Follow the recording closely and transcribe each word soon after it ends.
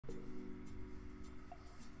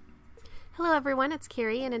Hello everyone, it's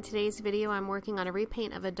Carrie, and in today's video I'm working on a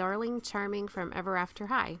repaint of a Darling Charming from Ever After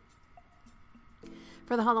High.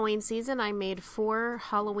 For the Halloween season, I made 4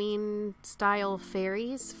 Halloween style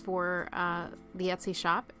fairies for the Etsy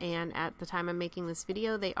shop, and at the time I'm making this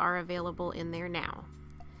video they are available in there now.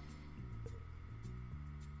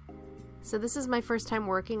 So this is my first time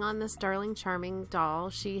working on this Darling Charming doll.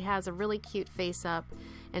 She has a really cute face up,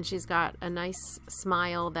 and she's got a nice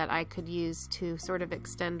smile that I could use to sort of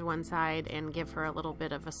extend one side and give her a little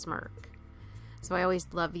bit of a smirk. So I always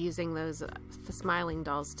love using those smiling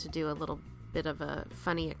dolls to do a little bit of a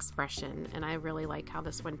funny expression, and I really like how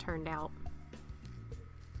this one turned out.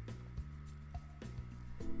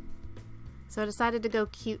 So I decided to go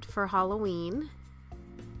cute for Halloween,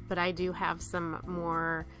 but I do have some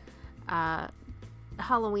more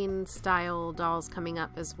Halloween style dolls coming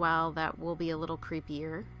up as well that will be a little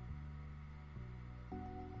creepier.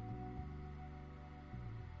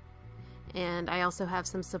 And I also have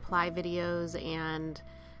some supply videos and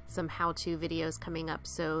some how-to videos coming up,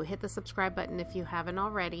 so hit the subscribe button if you haven't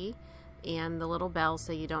already and the little bell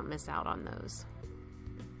so you don't miss out on those.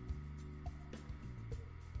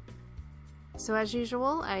 So as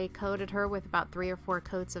usual, I coated her with about 3 or 4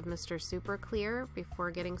 coats of Mr. Super Clear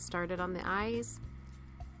before getting started on the eyes.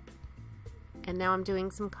 And now I'm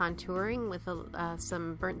doing some contouring with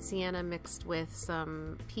some burnt sienna mixed with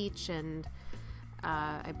some peach and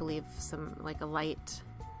I believe some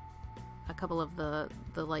a couple of the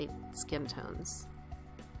light skin tones.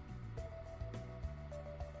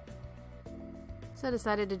 So I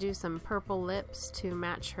decided to do some purple lips to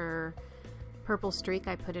match her purple streak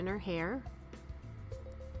I put in her hair.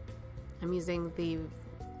 I'm using the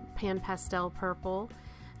Pan Pastel Purple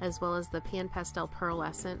as well as the Pan Pastel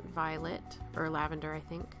Pearlescent Violet, or Lavender I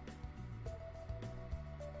think.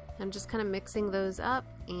 I'm just kind of mixing those up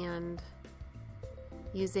and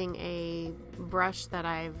using a brush that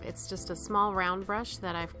it's just a small round brush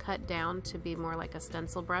that I've cut down to be more like a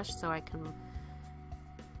stencil brush, so I can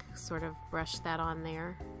sort of brush that on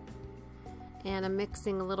there. And I'm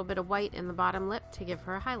mixing a little bit of white in the bottom lip to give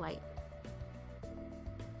her a highlight.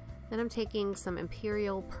 Then I'm taking some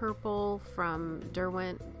Imperial Purple from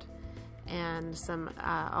Derwent and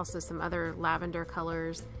also some other lavender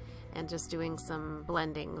colors and just doing some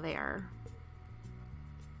blending there.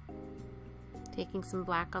 Taking some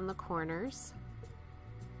black on the corners,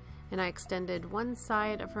 and I extended one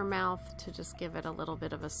side of her mouth to just give it a little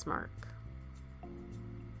bit of a smirk.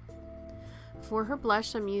 For her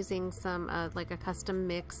blush, I'm using some like a custom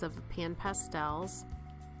mix of Pan Pastels,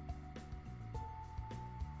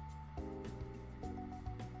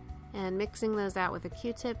 and mixing those out with a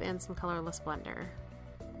Q-tip and some colorless blender.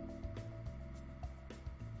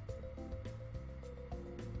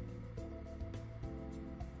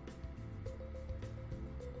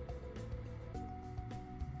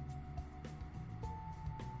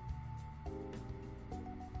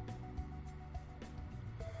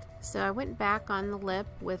 So I went back on the lip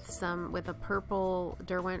with a purple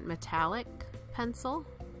Derwent metallic pencil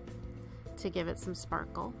to give it some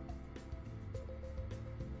sparkle,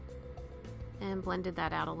 and blended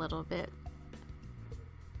that out a little bit.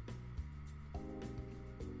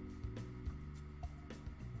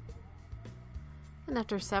 And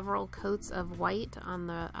after several coats of white on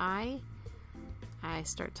the eye, I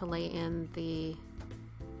start to lay in the,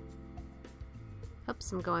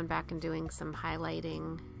 I'm going back and doing some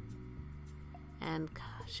highlighting and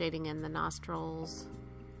shading in the nostrils.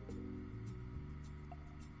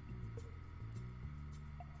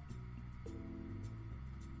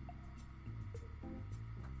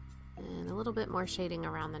 And a little bit more shading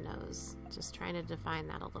around the nose, just trying to define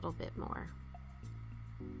that a little bit more.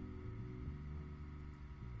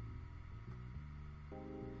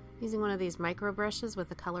 Using one of these micro brushes with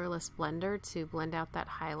a colorless blender to blend out that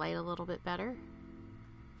highlight a little bit better.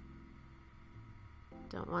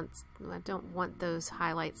 I don't want those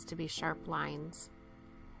highlights to be sharp lines.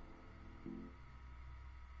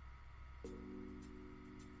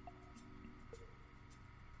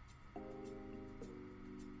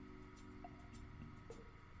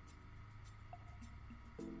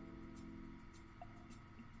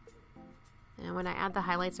 And when I add the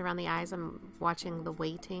highlights around the eyes, I'm watching the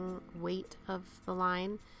weight of the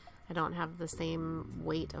line. I don't have the same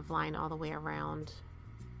weight of line all the way around.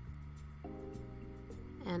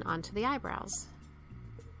 And onto the eyebrows.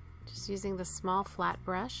 Just using the small flat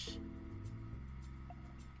brush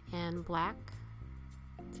and black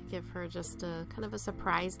to give her just a kind of a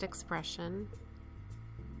surprised expression.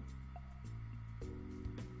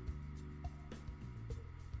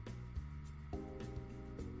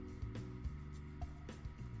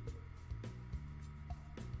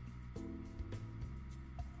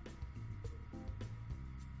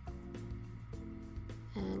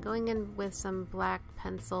 And going in with some black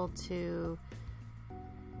pencil to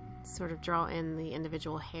sort of draw in the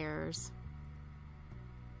individual hairs.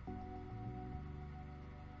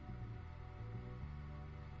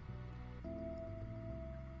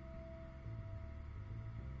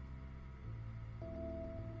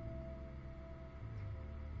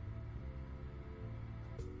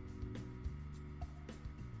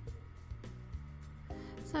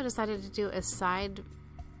 So I decided to do a side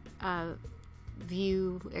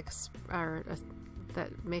view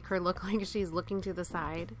that make her look like she's looking to the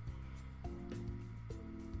side.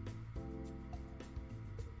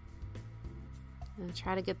 And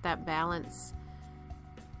try to get that balance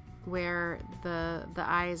where the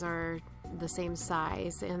eyes are the same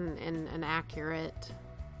size and an accurate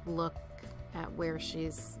look at where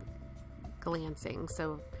she's glancing.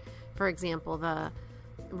 So for example, the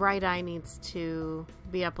right eye needs to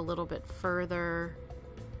be up a little bit further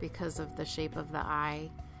because of the shape of the eye,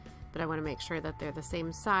 but I want to make sure that they're the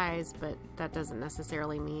same size, but that doesn't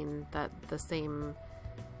necessarily mean that the same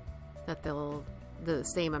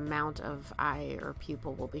amount of eye or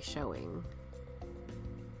pupil will be showing.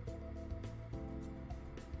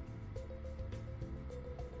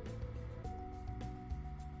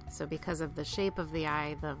 So because of the shape of the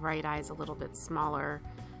eye, the right eye is a little bit smaller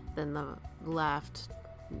than the left,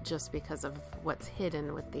 just because of what's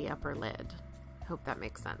hidden with the upper lid. Hope that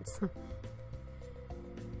makes sense. So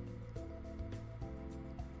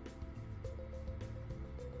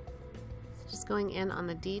just going in on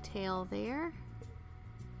the detail there,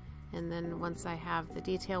 and then once I have the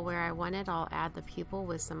detail where I want it, I'll add the pupil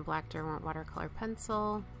with some black Derwent watercolor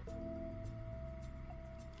pencil.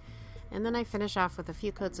 And then I finish off with a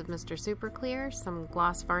few coats of Mr. Super Clear, some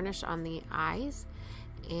gloss varnish on the eyes,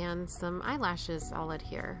 and some eyelashes I'll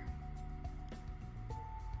adhere.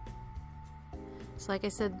 So like I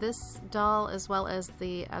said, this doll, as well as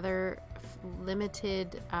the other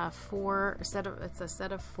limited it's a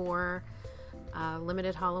set of four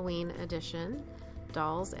limited Halloween edition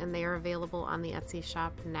dolls, and they are available on the Etsy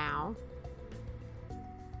shop now.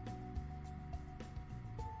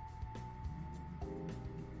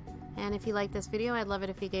 And if you like this video, I'd love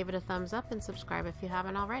it if you gave it a thumbs up and subscribe if you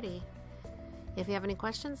haven't already. If you have any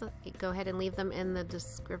questions, go ahead and leave them in the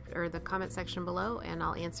the comment section below, and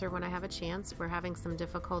I'll answer when I have a chance. We're having some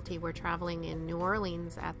difficulty. We're traveling in New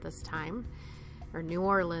Orleans at this time, or New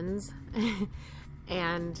Orleans,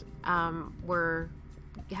 and we're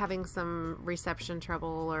having some reception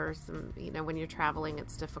trouble, or some, when you're traveling,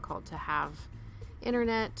 it's difficult to have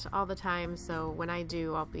internet all the time. So when I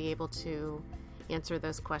do, I'll be able to answer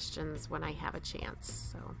those questions when I have a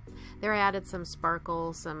chance. So there I added some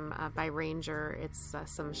sparkle, some by Ranger. It's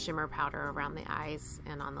some shimmer powder around the eyes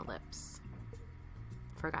and on the lips.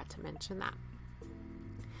 Forgot to mention that.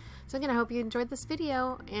 So again, I hope you enjoyed this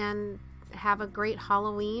video, and have a great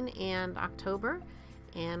Halloween and October,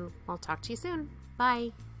 and I'll talk to you soon.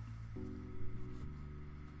 Bye.